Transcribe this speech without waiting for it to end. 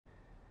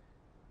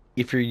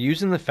if you're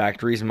using the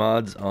factories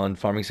mods on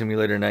Farming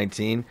Simulator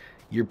 19,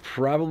 you're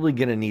probably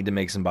going to need to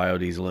make some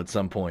biodiesel at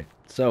some point.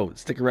 So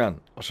stick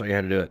around. I'll show you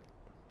how to do it.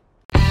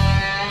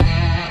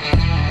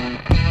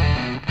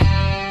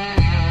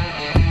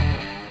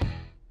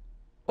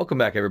 Welcome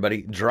back,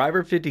 everybody.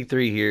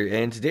 Driver53 here,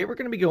 and today we're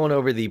going to be going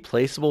over the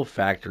Placeable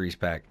Factories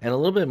Pack and a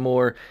little bit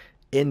more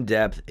in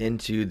depth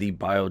into the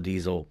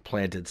biodiesel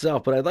plant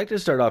itself. But I'd like to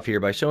start off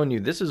here by showing you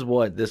this is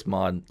what this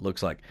mod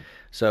looks like.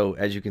 So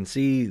as you can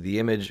see the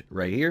image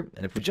right here,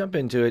 and if we jump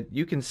into it,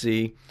 you can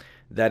see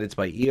that it's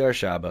by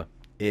erShaba.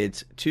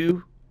 It's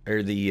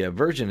the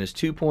version is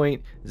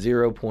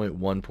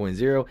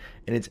 2.0.1.0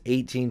 and it's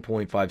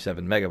 18.57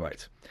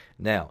 megabytes.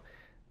 Now,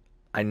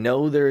 I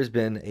know there has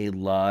been a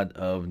lot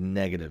of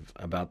negative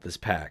about this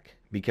pack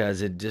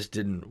because it just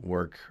didn't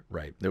work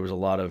right. There was a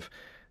lot of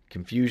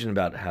confusion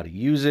about how to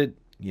use it,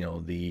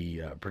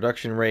 the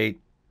production rate.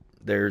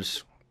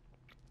 Let's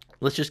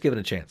just give it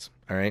a chance,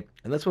 all right?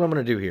 And that's what I'm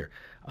going to do here.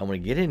 I'm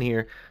going to get in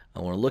here. I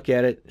want to look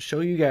at it,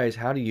 show you guys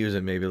how to use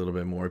it maybe a little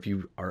bit more if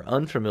you are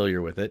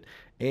unfamiliar with it.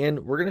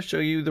 And we're going to show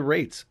you the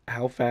rates,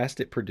 how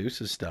fast it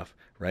produces stuff,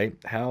 right?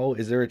 How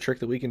is there a trick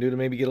that we can do to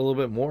maybe get a little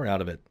bit more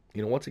out of it?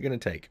 What's it going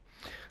to take?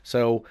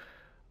 So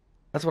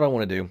that's what I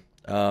want to do.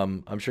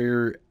 I'm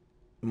sure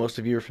most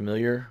of you are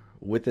familiar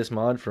with this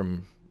mod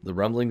from the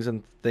rumblings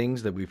and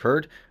things that we've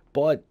heard.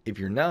 But if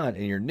you're not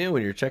and you're new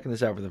and you're checking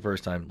this out for the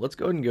first time, let's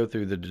go ahead and go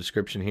through the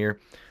description here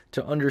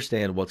to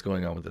understand what's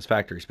going on with this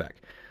Factories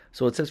Pack.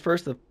 So it says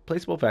first, the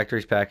Placeable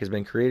Factories Pack has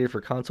been created for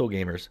console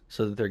gamers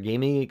so that their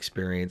gaming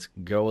experience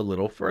go a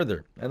little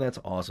further. And that's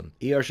awesome.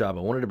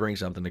 erShaba wanted to bring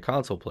something to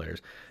console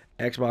players,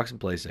 Xbox and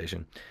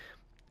PlayStation,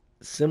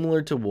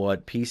 similar to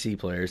what PC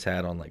players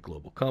had on like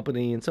Global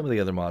Company and some of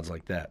the other mods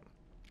like that.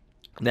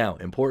 Now,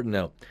 important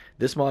note,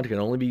 this mod can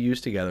only be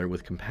used together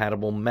with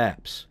compatible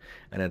maps,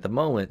 and at the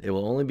moment, it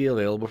will only be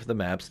available for the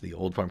maps the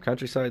Old Farm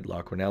Countryside,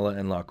 La Quinella,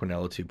 and La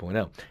Quinella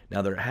 2.0.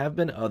 Now, there have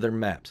been other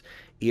maps.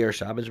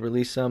 erShaba has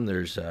released some.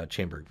 There's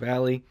Chamberg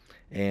Valley,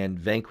 and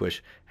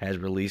Vanquish has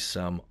released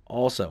some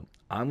also.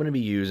 I'm going to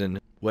be using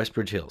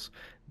Westbridge Hills.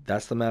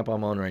 That's the map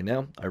I'm on right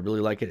now. I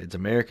really like it. It's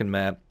an American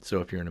map, so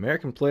if you're an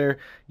American player,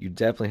 you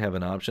definitely have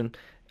an option.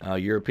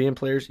 European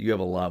players, you have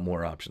a lot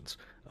more options.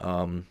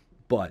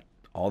 But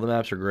all the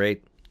maps are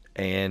great,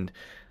 and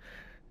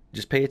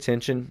just pay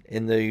attention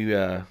in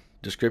the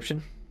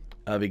description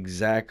of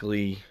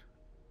exactly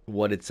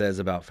what it says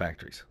about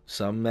factories.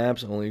 Some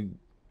maps only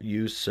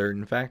use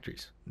certain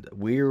factories.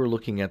 We're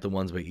looking at the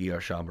ones by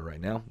erShaba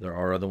right now. There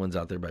are other ones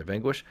out there by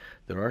Vanquish.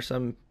 There are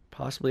some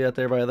possibly out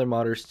there by other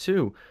modders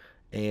too.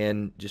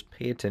 And just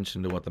pay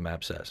attention to what the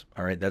map says.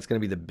 All right, that's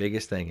going to be the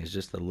biggest thing, is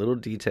just the little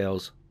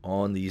details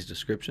on these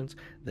descriptions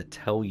that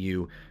tell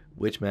you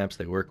which maps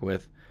they work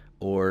with,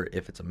 or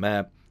if it's a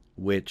map,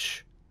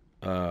 which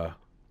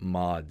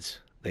mods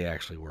they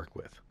actually work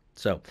with.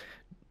 So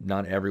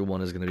not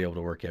everyone is going to be able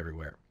to work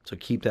everywhere. So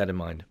keep that in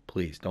mind,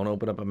 please. Don't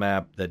open up a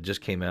map that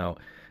just came out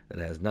that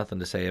has nothing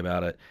to say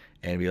about it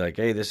and be like,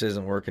 hey, this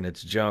isn't working,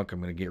 it's junk,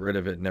 I'm going to get rid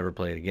of it and never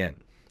play it again.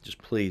 Just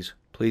please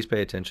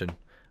pay attention.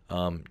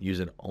 Use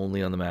it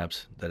only on the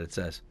maps that it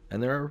says.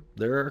 And there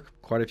are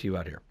quite a few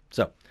out here.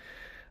 So,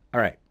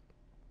 all right.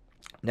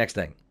 Next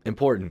thing,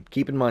 important.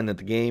 Keep in mind that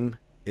the game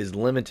is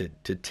limited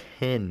to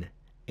 10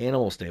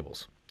 animal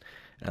stables.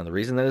 Now, the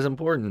reason that is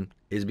important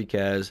is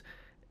because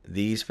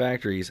these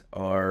factories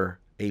are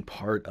a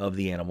part of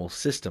the animal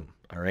system,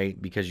 all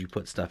right? Because you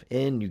put stuff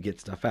in, you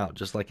get stuff out.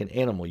 Just like an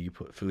animal, you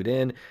put food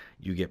in,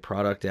 you get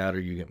product out, or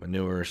you get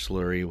manure,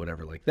 slurry,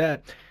 whatever like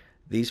that.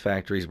 These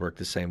factories work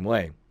the same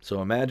way.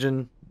 So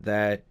imagine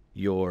that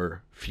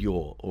your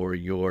fuel or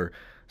your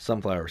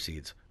sunflower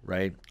seeds,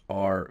 right,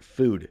 are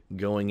food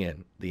going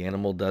in. The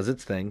animal does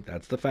its thing.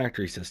 That's the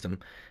factory system.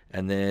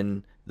 And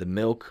then the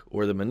milk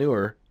or the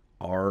manure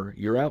are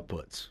your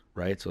outputs,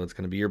 right? So it's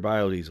going to be your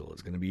biodiesel.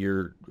 It's going to be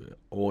your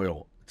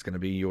oil. It's going to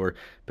be your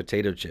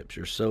potato chips,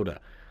 your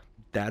soda.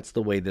 That's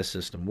the way this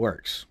system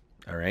works,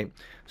 all right?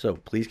 So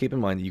please keep in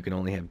mind that you can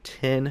only have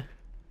 10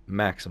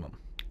 maximum.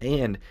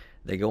 And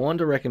they go on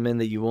to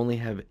recommend that you only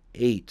have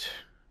 8.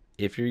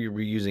 If you're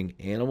reusing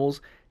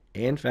animals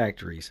and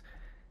factories,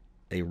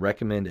 they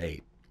recommend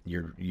 8.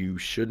 You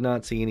should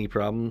not see any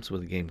problems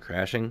with the game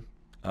crashing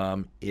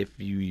if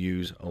you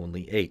use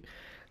only 8.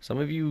 Some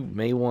of you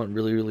may want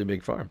really, really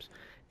big farms,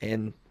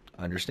 and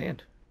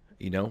understand,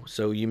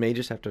 so you may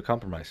just have to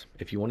compromise.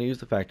 If you want to use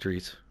the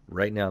factories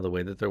right now the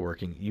way that they're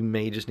working, you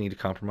may just need to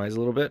compromise a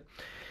little bit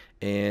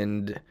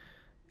and,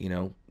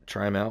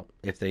 try them out.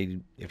 If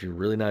you're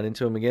really not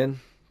into them again,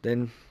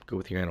 then go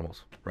with your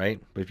animals, right?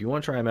 But if you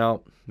want to try them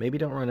out, maybe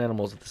don't run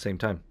animals at the same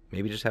time.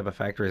 Maybe just have a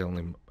factories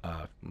only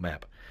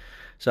map.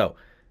 So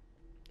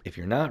if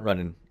you're not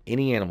running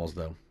any animals,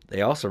 though,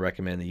 they also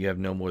recommend that you have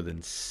no more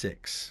than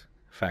 6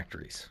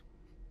 factories.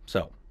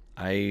 So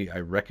I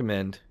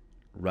recommend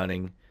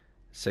running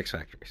 6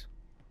 factories.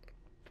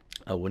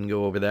 I wouldn't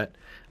go over that.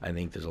 I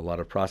think there's a lot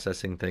of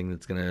processing thing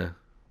that's going to,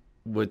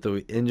 with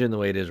the engine the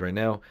way it is right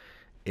now,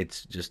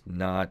 it's just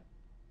not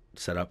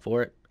set up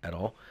for it at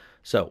all.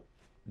 So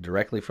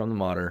directly from the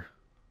modder,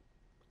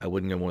 I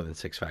wouldn't go more than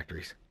 6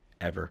 factories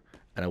ever,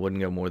 and I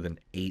wouldn't go more than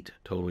 8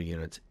 total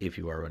units if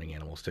you are running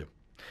animals too.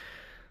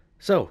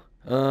 So,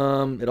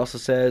 it also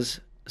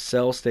says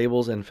sell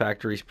stables and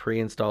factories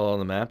pre-installed on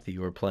the map that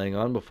you are playing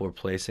on before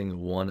placing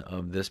one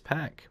of this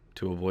pack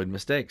to avoid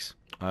mistakes.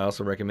 I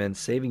also recommend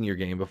saving your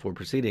game before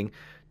proceeding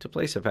to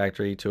place a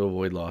factory to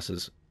avoid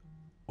losses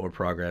or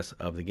progress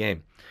of the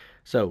game.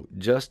 So,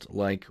 just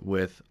like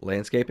with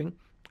landscaping,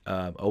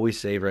 always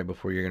save right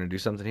before you're going to do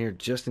something here,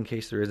 just in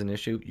case there is an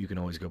issue. You can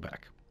always go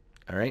back.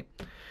 All right.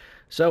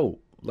 So,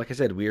 like I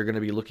said, we are going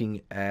to be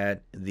looking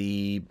at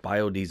the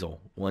biodiesel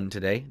one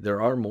today.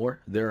 There are more.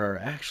 There are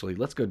actually,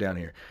 let's go down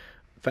here.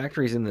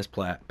 Factories in this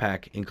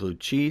pack include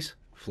cheese,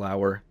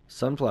 flour,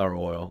 sunflower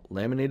oil,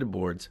 laminated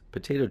boards,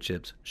 potato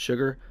chips,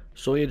 sugar,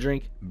 soya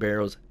drink,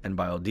 barrels, and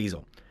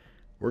biodiesel.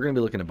 We're going to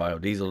be looking at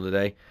biodiesel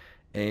today.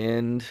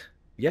 And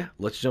yeah,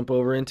 let's jump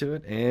over into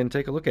it and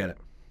take a look at it.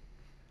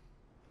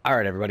 All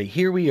right, everybody,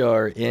 here we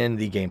are in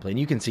the gameplay, and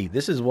you can see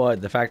this is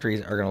what the factories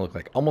are going to look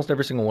like. Almost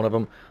every single one of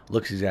them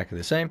looks exactly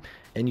the same,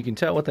 and you can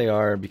tell what they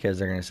are because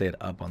they're going to say it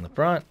up on the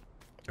front,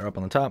 or up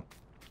on the top,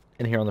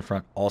 and here on the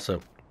front also.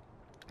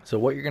 So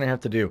what you're going to have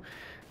to do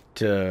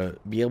to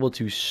be able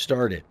to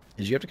start it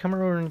is you have to come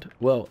around,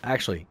 well,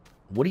 actually,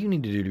 what do you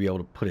need to do to be able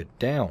to put it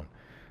down?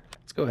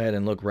 Let's go ahead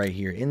and look right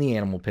here in the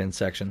animal pen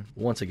section.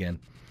 Once again,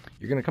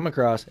 you're going to come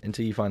across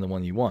until you find the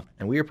one you want,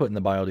 and we are putting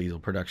the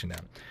biodiesel production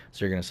down.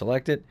 So you're going to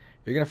select it.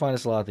 You're going to find a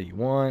slot that you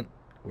want,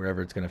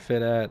 wherever it's going to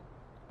fit at.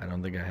 I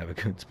don't think I have a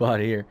good spot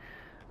here,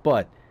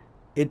 but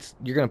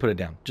you're going to put it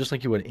down just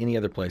like you would any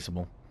other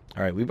placeable.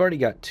 All right, we've already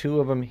got 2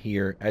 of them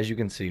here. As you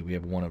can see, we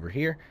have one over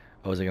here.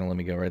 Oh, is it going to let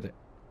me go right there?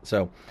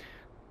 So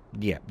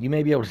yeah, you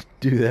may be able to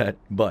do that,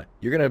 but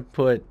you're going to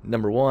put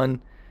number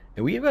 1,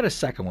 and we've got a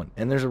second one,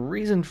 and there's a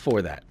reason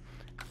for that.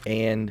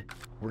 And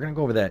we're going to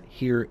go over that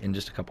here in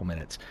just a couple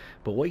minutes.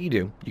 But what you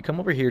do, you come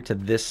over here to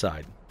this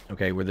side,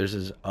 okay, where there's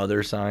this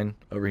other sign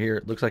over here.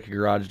 It looks like a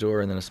garage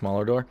door and then a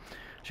smaller door.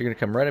 So you're going to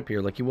come right up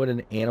here like you would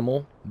an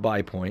animal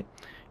buy point.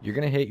 You're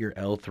going to hit your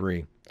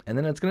L3. And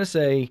then it's going to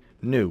say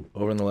new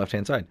over on the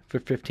left-hand side for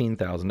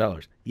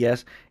 $15,000.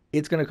 Yes,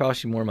 it's going to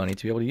cost you more money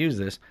to be able to use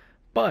this,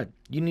 but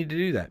you need to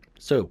do that.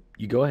 So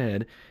you go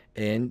ahead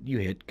and you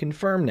hit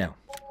confirm now.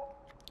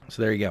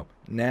 So there you go.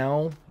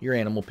 Now your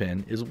animal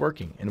pen is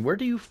working. And where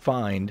do you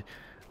find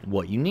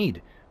what you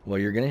need? Well,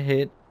 you're going to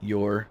hit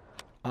your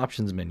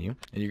options menu,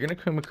 and you're going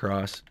to come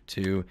across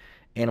to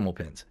animal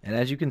pens. And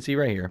as you can see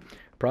right here,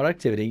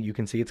 productivity, you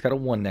can see it's got a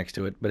 1 next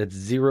to it, but it's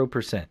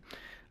 0%.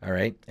 All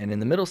right. And in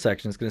the middle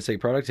section, it's going to say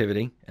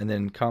productivity, and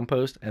then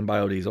compost and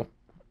biodiesel.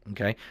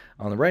 Okay.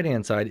 On the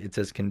right-hand side, it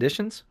says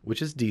conditions,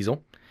 which is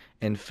diesel,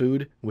 and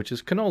food, which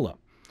is canola.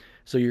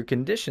 So your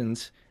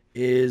conditions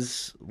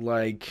is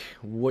like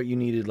what you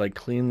needed, like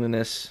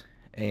cleanliness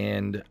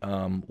and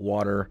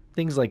water,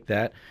 things like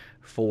that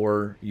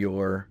for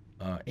your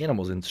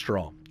animals in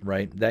straw,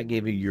 right? That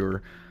gave you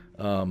your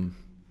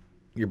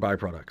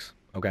byproducts,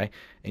 okay?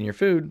 And your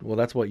food, well,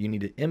 that's what you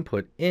need to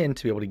input in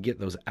to be able to get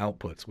those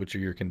outputs, which are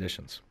your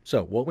conditions.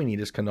 So what we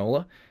need is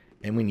canola,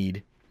 and we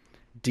need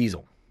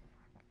diesel.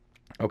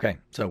 Okay,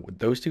 so with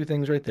those 2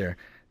 things right there,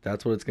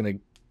 that's what it's going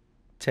to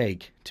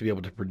take to be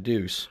able to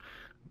produce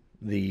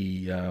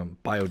the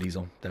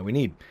biodiesel that we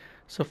need.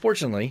 So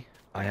fortunately,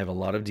 I have a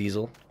lot of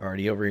diesel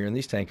already over here in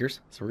these tankers,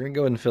 so we're going to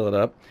go ahead and fill it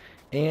up,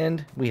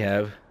 and we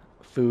have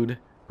food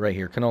right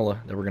here,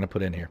 canola, that we're going to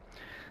put in here.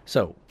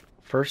 So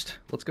first,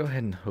 let's go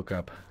ahead and hook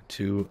up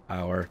to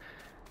our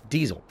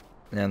diesel.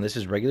 Now this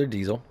is regular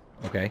diesel,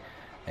 okay,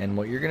 and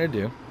what you're going to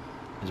do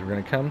is we're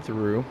going to come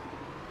through,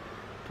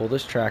 pull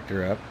this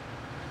tractor up,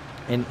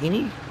 and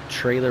any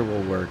trailer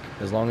will work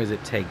as long as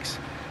it takes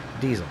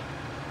diesel.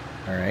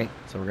 All right,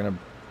 so we're going to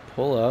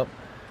pull up,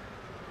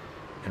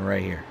 and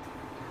right here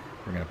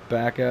we're going to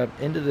back up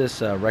into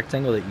this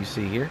rectangle that you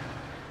see here,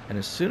 and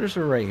as soon as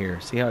we're right here,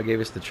 see how it gave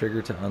us the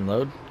trigger to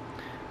unload?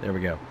 There we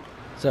go.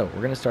 So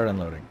we're going to start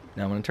unloading.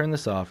 Now I'm going to turn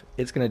this off.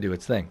 It's going to do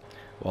its thing.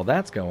 While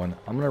that's going,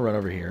 I'm going to run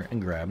over here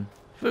and grab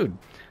food.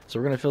 So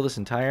we're going to fill this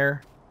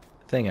entire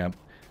thing up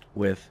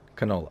with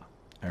canola.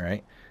 All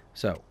right,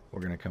 so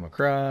we're going to come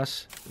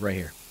across right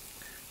here.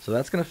 So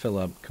that's going to fill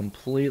up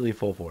completely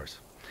full force,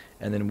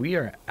 and then we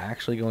are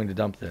actually going to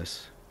dump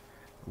this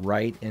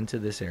right into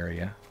this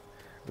area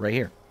right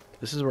here.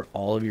 This is where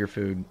all of your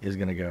food is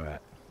going to go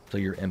at, so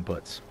your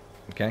inputs.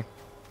 Okay,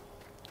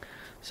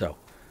 so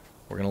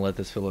we're going to let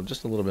this fill up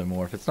just a little bit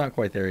more. If it's not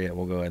quite there yet,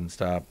 we'll go ahead and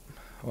stop.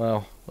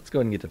 Well, let's go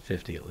ahead and get to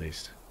 50 at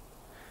least.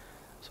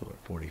 So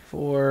at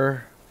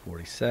 44,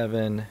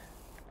 47.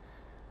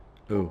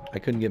 Ooh, I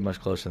couldn't get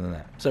much closer than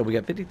that. So we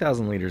got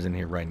 50,000 liters in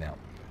here right now.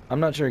 I'm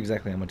not sure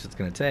exactly how much it's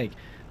going to take,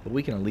 but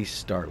we can at least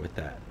start with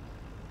that.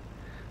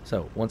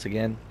 So once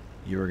again,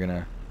 you're going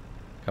to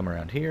come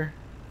around here.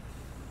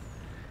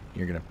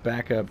 You're going to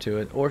back up to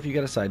it, or if you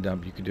got a side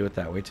dump, you can do it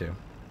that way too.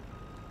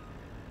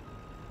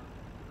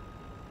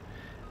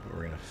 But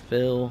we're going to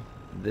fill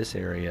this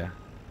area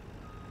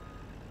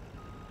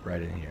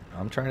right in here.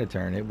 I'm trying to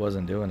turn. It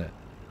wasn't doing it.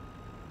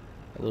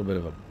 A little bit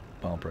of a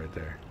bump right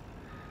there.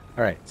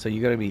 All right, so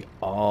you got to be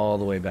all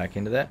the way back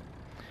into that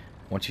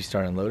once you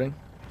start unloading.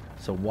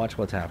 So watch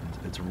what happens.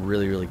 It's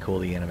really, really cool,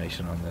 the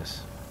animation on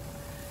this.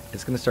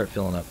 It's going to start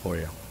filling up for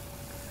you.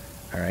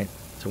 All right,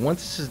 so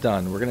once this is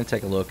done, we're going to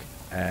take a look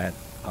at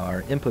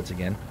our inputs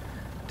again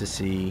to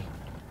see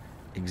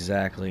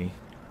exactly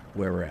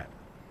where we're at.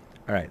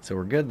 All right, so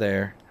we're good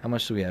there. How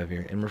much do we have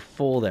here? And we're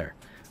full there.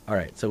 All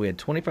right, so we had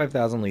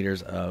 25,000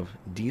 liters of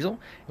diesel,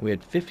 and we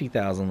had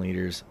 50,000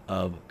 liters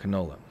of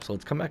canola. So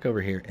let's come back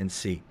over here and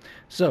see.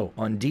 So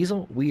on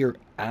diesel, we are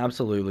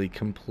absolutely,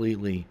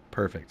 completely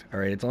perfect. All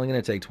right, it's only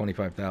going to take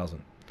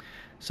 25,000.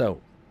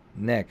 So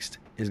next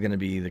is going to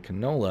be the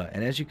canola,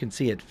 and as you can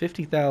see at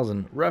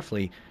 50,000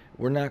 roughly,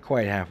 we're not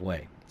quite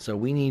halfway. So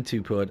we need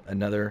to put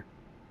another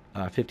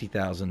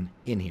 50,000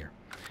 in here.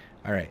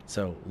 All right,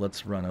 so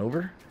let's run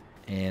over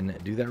and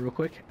do that real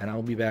quick, and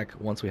I'll be back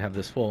once we have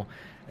this full,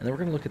 and then we're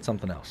gonna look at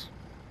something else.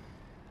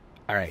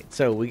 All right,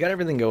 so we got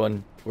everything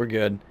going. We're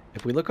good.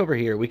 If we look over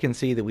here, we can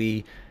see that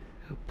we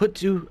put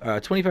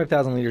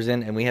 25,000 liters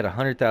in, and we had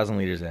 100,000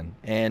 liters in.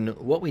 And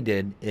what we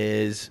did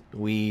is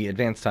we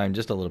advanced time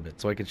just a little bit,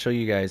 so I could show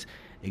you guys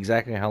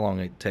exactly how long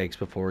it takes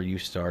before you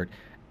start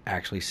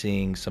actually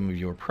seeing some of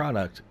your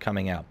product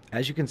coming out.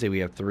 As you can see, we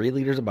have 3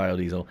 liters of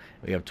biodiesel.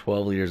 We have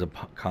 12 liters of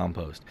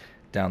compost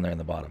down there in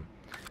the bottom.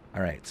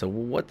 All right, so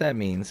what that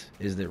means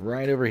is that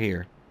right over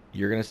here,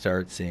 you're going to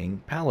start seeing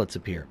pallets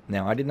appear.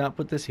 Now, I did not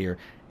put this here.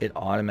 It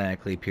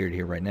automatically appeared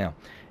here right now.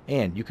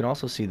 And you can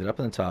also see that up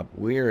on the top,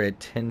 we're at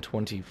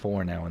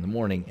 10:24 now in the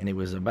morning, and it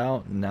was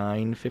about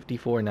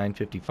 9:54,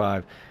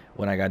 9:55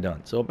 when I got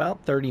done. So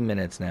about 30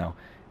 minutes now,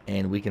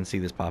 and we can see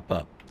this pop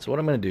up. So what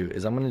I'm going to do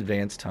is I'm going to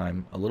advance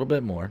time a little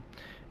bit more,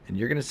 and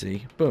you're going to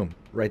see, boom,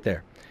 right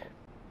there.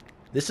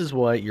 This is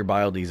what your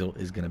biodiesel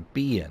is going to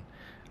be in.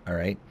 All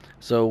right,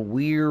 so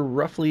we're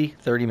roughly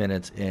 30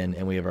 minutes in,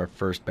 and we have our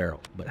first barrel.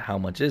 But how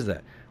much is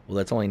that? Well,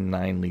 that's only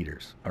 9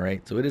 liters. All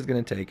right, so it is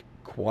going to take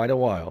quite a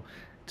while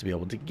to be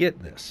able to get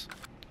this.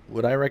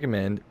 What I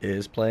recommend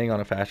is playing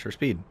on a faster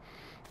speed.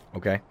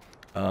 Okay,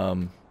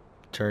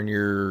 turn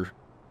your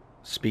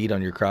speed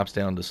on your crops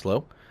down to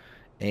slow,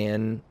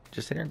 and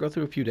just sit here and go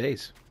through a few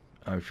days.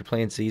 If you're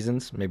playing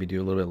seasons, maybe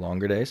do a little bit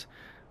longer days,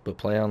 but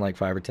play on like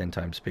 5 or 10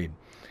 times speed.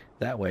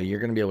 That way, you're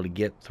going to be able to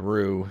get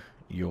through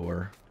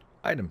your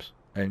items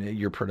and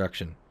your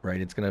production,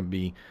 right? It's going to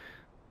be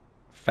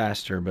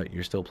faster, but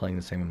you're still playing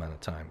the same amount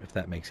of time, if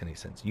that makes any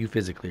sense. You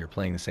physically are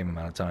playing the same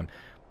amount of time,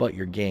 but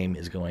your game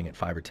is going at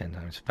 5 or 10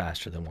 times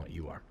faster than what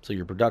you are. So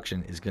your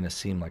production is going to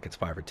seem like it's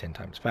 5 or 10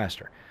 times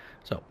faster.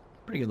 So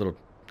pretty good little,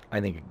 I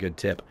think, a good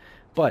tip.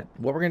 But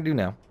what we're going to do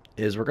now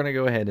is we're going to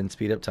go ahead and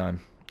speed up time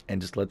and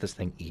just let this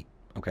thing eat.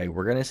 Okay,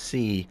 we're going to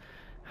see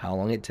how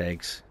long it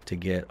takes to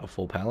get a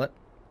full pallet,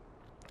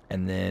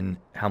 and then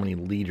how many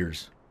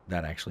liters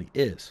that actually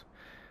is.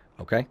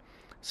 Okay,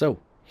 so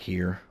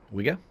here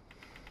we go.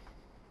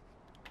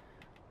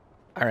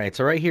 All right,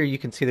 so right here you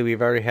can see that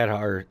we've already had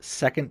our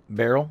second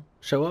barrel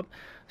show up.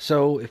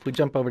 So if we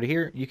jump over to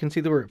here, you can see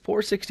that we're at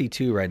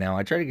 462 right now.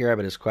 I tried to grab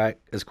it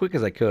as quick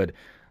as I could.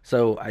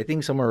 So I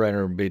think somewhere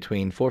right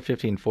between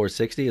 450 and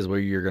 460 is where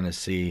you're going to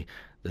see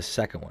the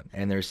second one.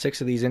 And there's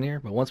 6 of these in here,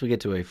 but once we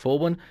get to a full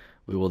one,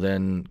 we will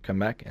then come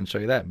back and show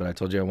you that. But I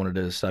told you I wanted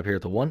to stop here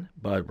at the 1,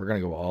 but we're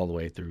going to go all the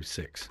way through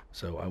 6.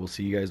 So I will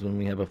see you guys when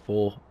we have a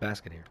full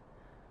basket here.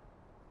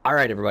 All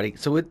right, everybody.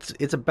 So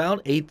it's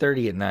about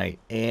 8:30 at night,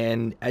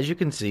 and as you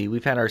can see,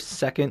 we've had our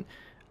second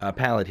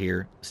pallet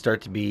here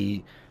start to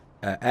be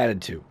added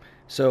to.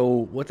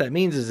 So what that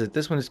means is that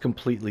this one is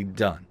completely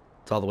done.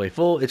 It's all the way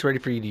full. It's ready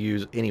for you to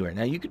use anywhere.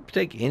 Now, you could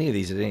take any of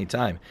these at any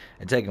time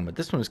and take them, but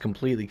this one is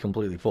completely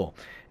full.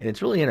 And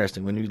it's really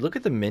interesting. When you look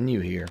at the menu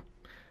here,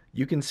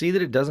 you can see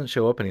that it doesn't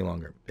show up any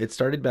longer. It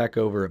started back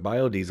over at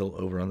BioDiesel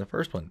over on the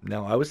first one.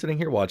 Now, I was sitting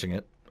here watching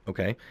it,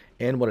 okay,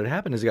 and what had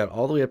happened is it got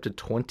all the way up to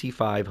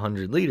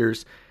 2,500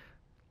 liters,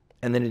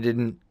 and then it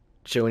didn't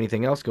show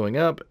anything else going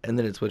up, and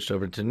then it switched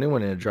over to a new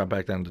one, and it dropped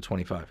back down to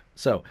 25.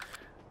 So,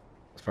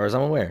 as far as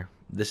I'm aware,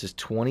 this is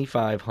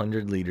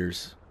 2,500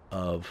 liters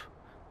of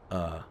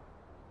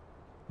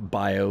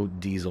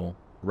biodiesel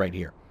right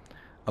here.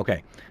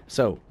 Okay,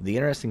 so the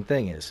interesting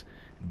thing is,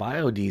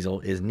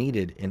 biodiesel is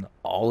needed in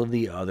all of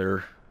the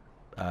other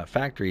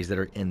factories that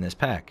are in this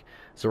pack.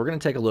 So we're going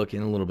to take a look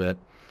in a little bit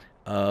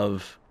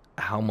of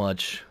how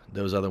much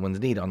those other ones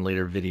need on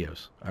later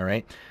videos. All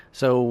right,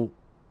 so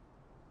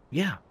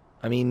yeah,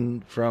 I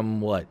mean,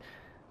 from what,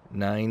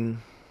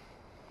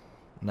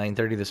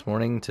 9:30 this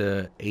morning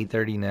to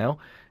 8:30 now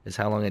is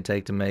how long it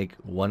take to make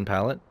one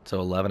pallet. So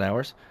 11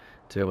 hours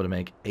to be able to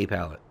make a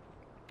pallet,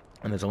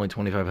 and it's only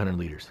 2,500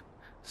 liters.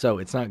 So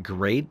it's not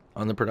great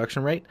on the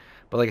production rate,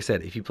 but like I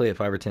said, if you play at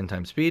 5 or 10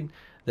 times speed,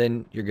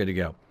 then you're good to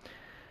go.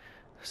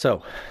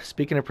 So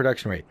speaking of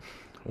production rate,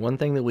 one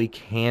thing that we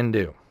can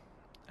do,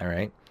 all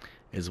right,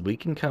 is we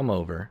can come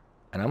over,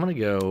 and I'm going to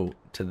go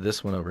to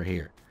this one over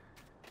here.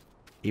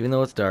 Even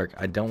though it's dark,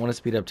 I don't want to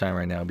speed up time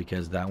right now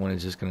because that one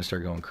is just going to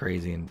start going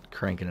crazy and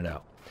cranking it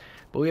out.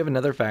 But we have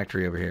another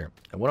factory over here.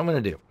 And what I'm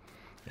going to do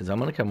is I'm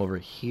going to come over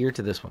here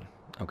to this one,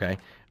 okay?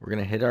 We're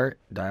going to hit our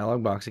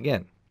dialog box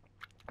again.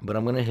 But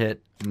I'm going to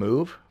hit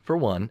move for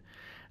one,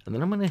 and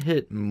then I'm going to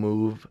hit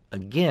move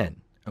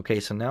again. Okay,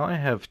 so now I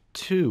have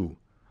 2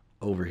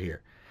 over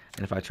here.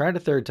 And if I try it a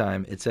third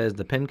time, it says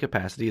the pin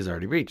capacity is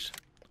already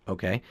reached.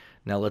 Okay,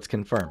 now let's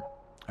confirm.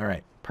 All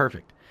right,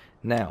 perfect.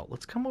 Now,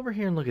 let's come over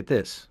here and look at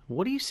this.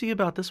 What do you see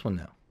about this one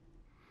now?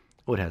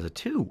 Oh, it has a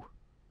 2.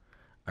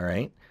 All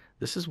right,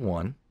 this is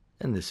 1,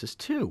 and this is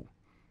 2.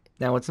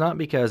 Now, it's not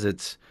because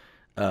it's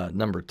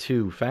number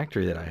 2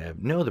 factory that I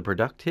have. No, the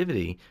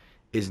productivity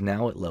is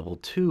now at level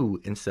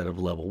 2 instead of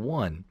level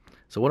 1.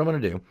 So what I'm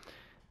going to do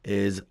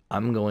is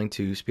I'm going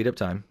to speed up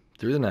time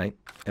through the night,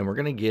 and we're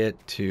going to get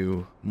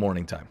to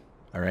morning time.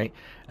 All right,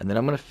 and then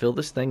I'm going to fill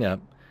this thing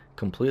up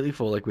completely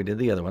full like we did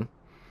the other one.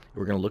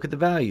 We're going to look at the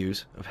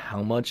values of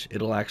how much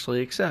it'll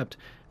actually accept,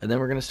 and then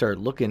we're going to start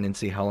looking and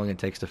see how long it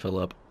takes to fill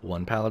up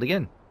 1 pallet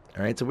again.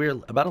 All right, so we're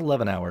about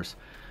 11 hours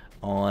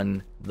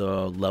on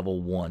the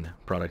level 1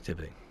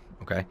 productivity.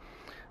 Okay,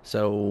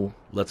 so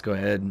let's go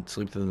ahead and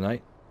sleep through the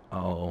night.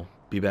 I'll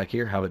be back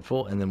here, have it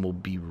full, and then we'll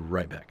be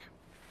right back.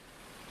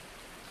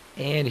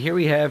 And here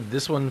we have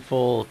this one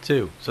full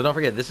too. So don't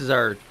forget, this is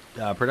our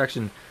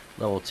production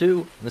level 2,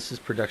 and this is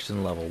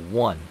production level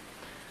 1.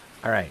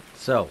 All right,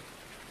 so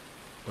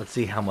let's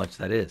see how much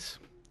that is.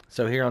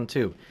 So here on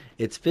 2,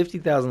 it's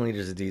 50,000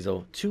 liters of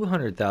diesel,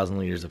 200,000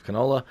 liters of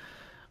canola.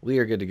 We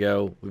are good to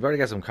go. We've already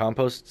got some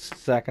compost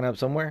stacking up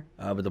somewhere,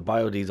 but the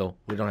biodiesel,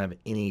 we don't have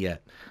any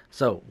yet.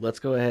 So let's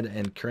go ahead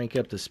and crank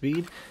up the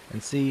speed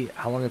and see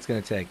how long it's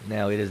going to take.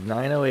 Now, it is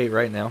 9:08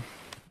 right now,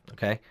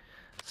 okay?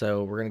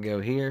 So we're going to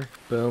go here,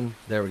 boom,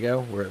 there we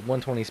go. We're at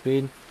 120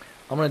 speed.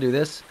 I'm going to do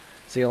this,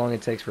 see how long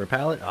it takes for a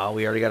pallet. Oh,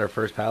 we already got our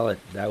first pallet.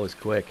 That was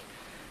quick.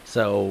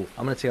 So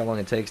I'm going to see how long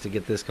it takes to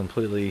get this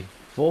completely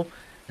full,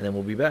 and then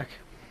we'll be back.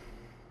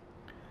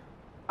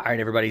 All right,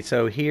 everybody,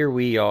 so here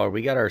we are.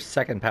 We got our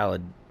second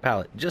pallet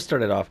just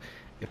started off.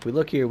 If we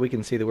look here, we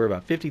can see that we're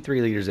about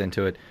 53 liters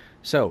into it.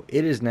 So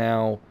it is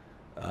now,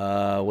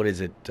 what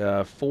is it,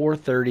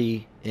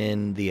 4:30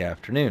 in the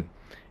afternoon.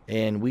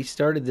 And we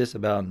started this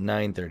about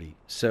 9:30.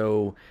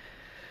 So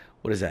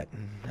what is that,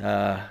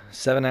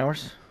 7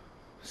 hours?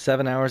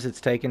 7 hours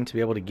it's taken to be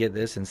able to get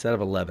this instead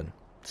of 11.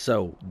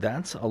 So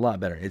that's a lot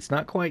better. It's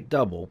not quite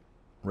double,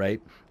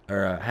 right,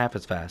 or half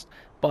as fast,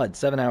 but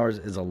 7 hours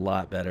is a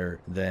lot better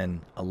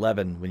than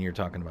 11 when you're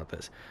talking about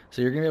this.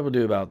 So you're going to be able to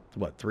do about,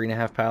 what,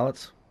 3.5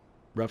 pallets,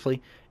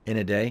 roughly, in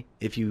a day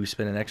if you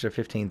spend an extra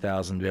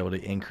 15,000 to be able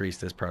to increase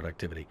this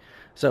productivity.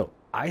 So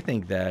I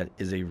think that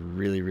is a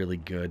really, really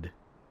good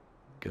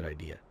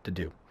idea to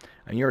do.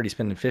 And you're already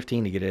spending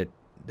 15 to get it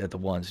at the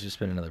one, so just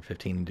spend another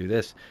 15 and do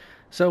this.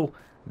 So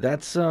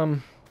that's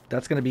going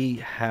to be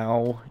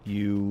how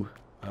you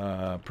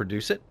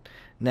produce it.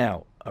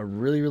 Now, a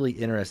really, really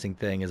interesting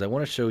thing is I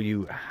want to show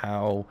you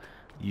how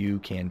you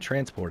can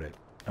transport it,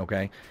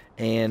 okay?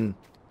 And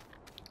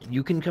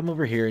you can come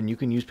over here and you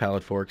can use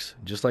pallet forks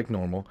just like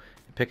normal,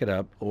 pick it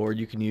up, or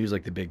you can use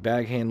like the big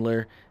bag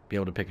handler, be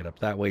able to pick it up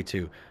that way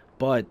too.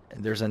 But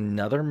there's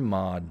another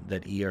mod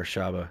that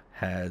erShaba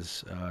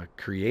has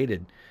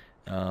created,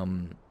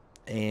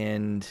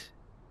 and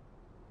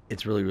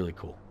it's really, really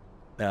cool.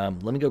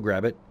 Let me go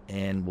grab it,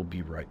 and we'll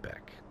be right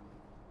back.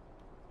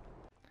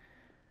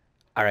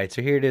 All right,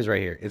 so here it is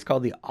right here. It's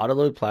called the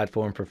Autoload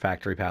Platform for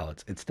Factory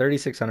Pallets. It's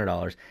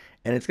 $3,600,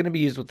 and it's going to be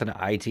used with an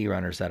IT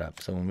runner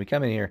setup. So when we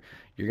come in here,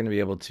 you're going to be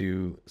able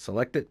to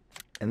select it,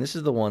 and this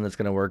is the one that's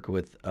going to work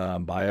with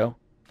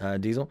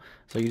BioDiesel.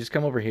 So you just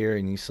come over here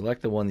and you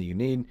select the one that you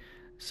need.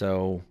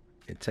 So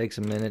it takes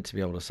a minute to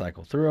be able to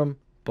cycle through them,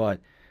 but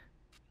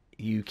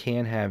you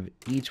can have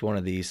each one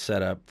of these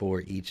set up for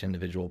each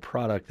individual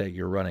product that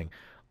you're running.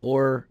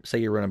 Or say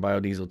you're running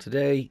biodiesel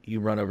today,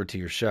 you run over to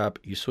your shop,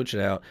 you switch it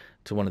out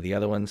to one of the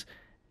other ones,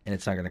 and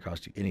it's not going to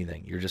cost you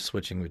anything. You're just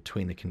switching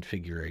between the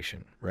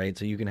configuration, right?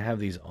 So you can have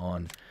these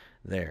on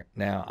there.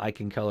 Now, I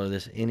can color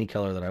this any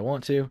color that I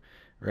want to,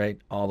 right,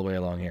 all the way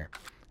along here.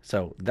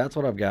 So that's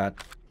what I've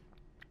got,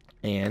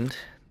 and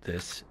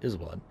this is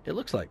what it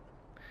looks like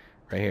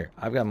right here.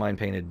 I've got mine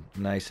painted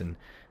nice and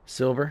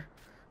silver,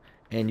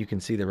 and you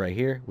can see that right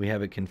here we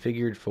have it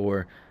configured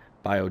for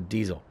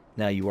biodiesel.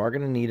 Now, you are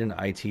going to need an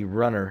IT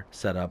runner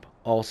setup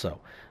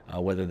also,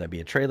 whether that be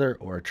a trailer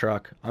or a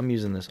truck. I'm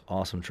using this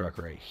awesome truck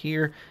right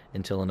here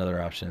until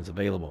another option is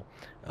available.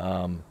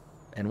 And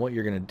what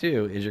you're going to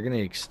do is you're going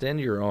to extend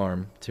your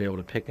arm to be able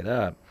to pick it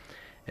up.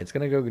 It's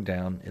going to go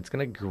down. It's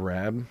going to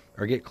grab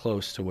or get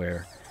close to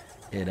where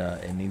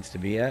it needs to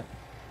be at.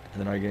 And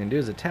then all you're going to do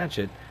is attach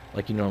it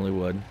like you normally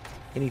would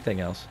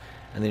anything else.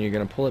 And then you're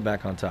going to pull it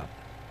back on top.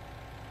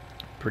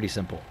 Pretty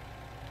simple.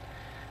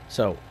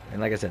 So, and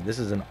like I said, this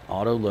is an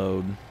auto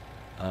load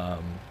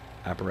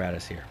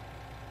apparatus here.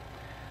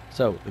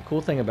 So the cool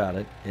thing about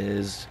it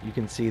is you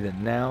can see that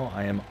now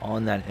I am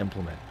on that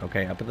implement.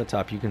 Okay, up at the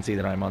top you can see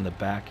that I'm on the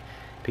back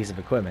piece of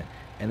equipment,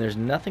 and there's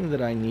nothing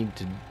that I need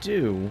to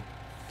do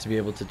to be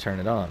able to turn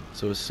it on.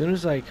 So as soon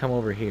as I come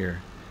over here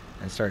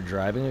and start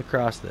driving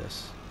across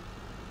this,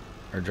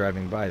 or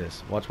driving by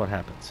this, watch what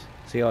happens.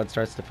 See how it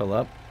starts to fill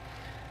up?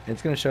 And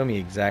it's going to show me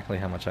exactly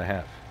how much I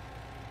have.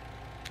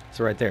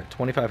 So right there,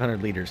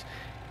 2,500 liters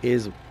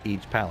is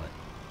each pallet.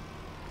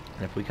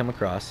 And if we come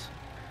across,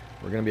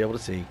 we're going to be able to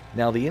see.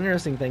 Now, the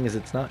interesting thing is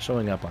it's not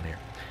showing up on here.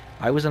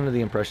 I was under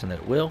the impression that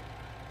it will,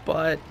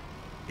 but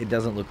it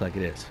doesn't look like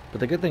it is. But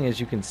the good thing is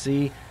you can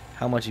see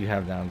how much you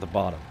have down at the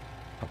bottom.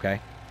 Okay?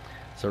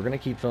 So we're going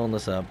to keep filling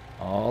this up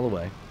all the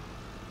way.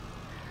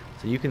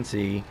 So you can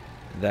see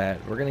that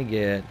we're going to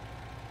get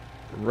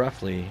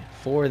roughly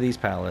 4 of these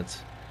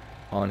pallets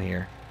on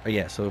here. Oh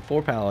yeah, so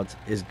 4 pallets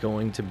is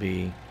going to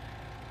be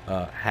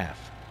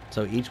half.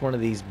 So each one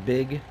of these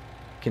big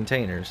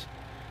containers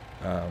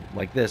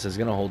like this is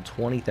going to hold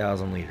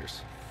 20,000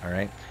 liters. All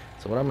right.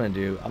 So what I'm going to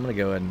do, I'm going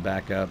to go ahead and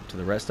back up to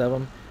the rest of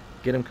them,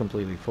 get them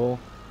completely full,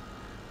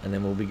 and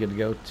then we'll be good to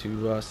go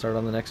to start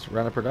on the next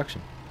round of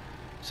production.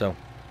 So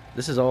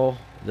this is all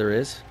there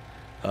is.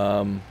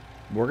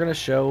 We're going to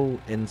show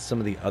in some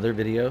of the other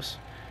videos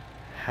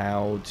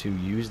how to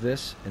use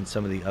this in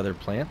some of the other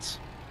plants.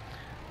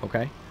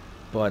 Okay.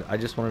 But I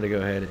just wanted to go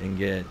ahead and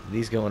get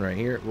these going right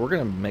here. We're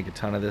going to make a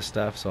ton of this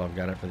stuff, so I've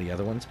got it for the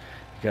other ones,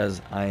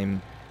 because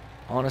I'm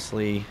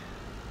honestly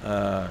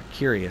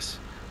curious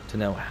to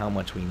know how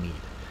much we need.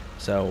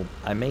 So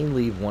I may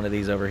leave one of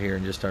these over here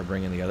and just start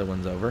bringing the other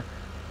ones over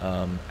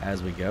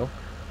as we go.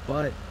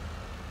 But,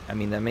 I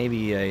mean, that may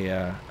be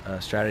a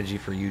strategy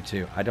for you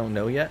too. I don't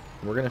know yet.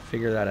 We're going to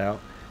figure that out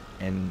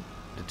and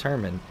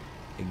determine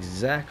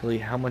exactly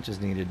how much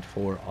is needed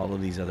for all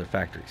of these other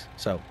factories.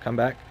 So come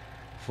back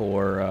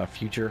for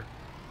future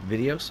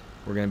videos.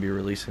 We're going to be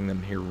releasing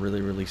them here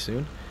really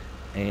soon,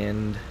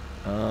 and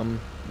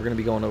we're going to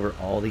be going over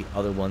all the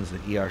other ones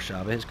that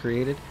erShaba has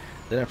created.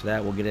 Then after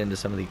that, we'll get into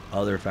some of the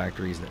other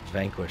factories that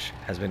Vanquish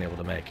has been able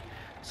to make.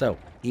 So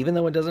even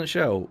though it doesn't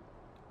show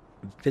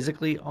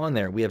physically on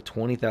there, we have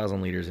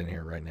 20,000 liters in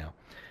here right now.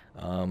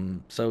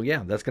 So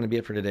yeah, that's going to be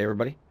it for today,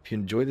 everybody. If you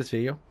enjoyed this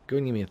video, go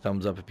and give me a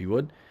thumbs up if you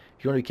would.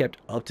 If you want to be kept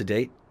up to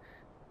date,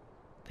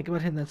 think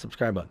about hitting that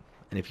subscribe button.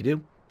 And if you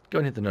do, go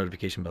and hit the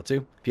notification bell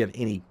too. If you have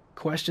any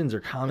questions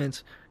or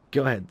comments,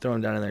 go ahead, throw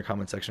them down in the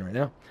comment section right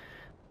now.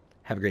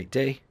 Have a great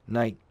day,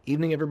 night,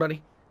 evening,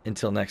 everybody.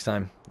 Until next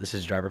time, this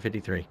is Driver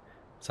 53,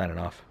 signing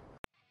off.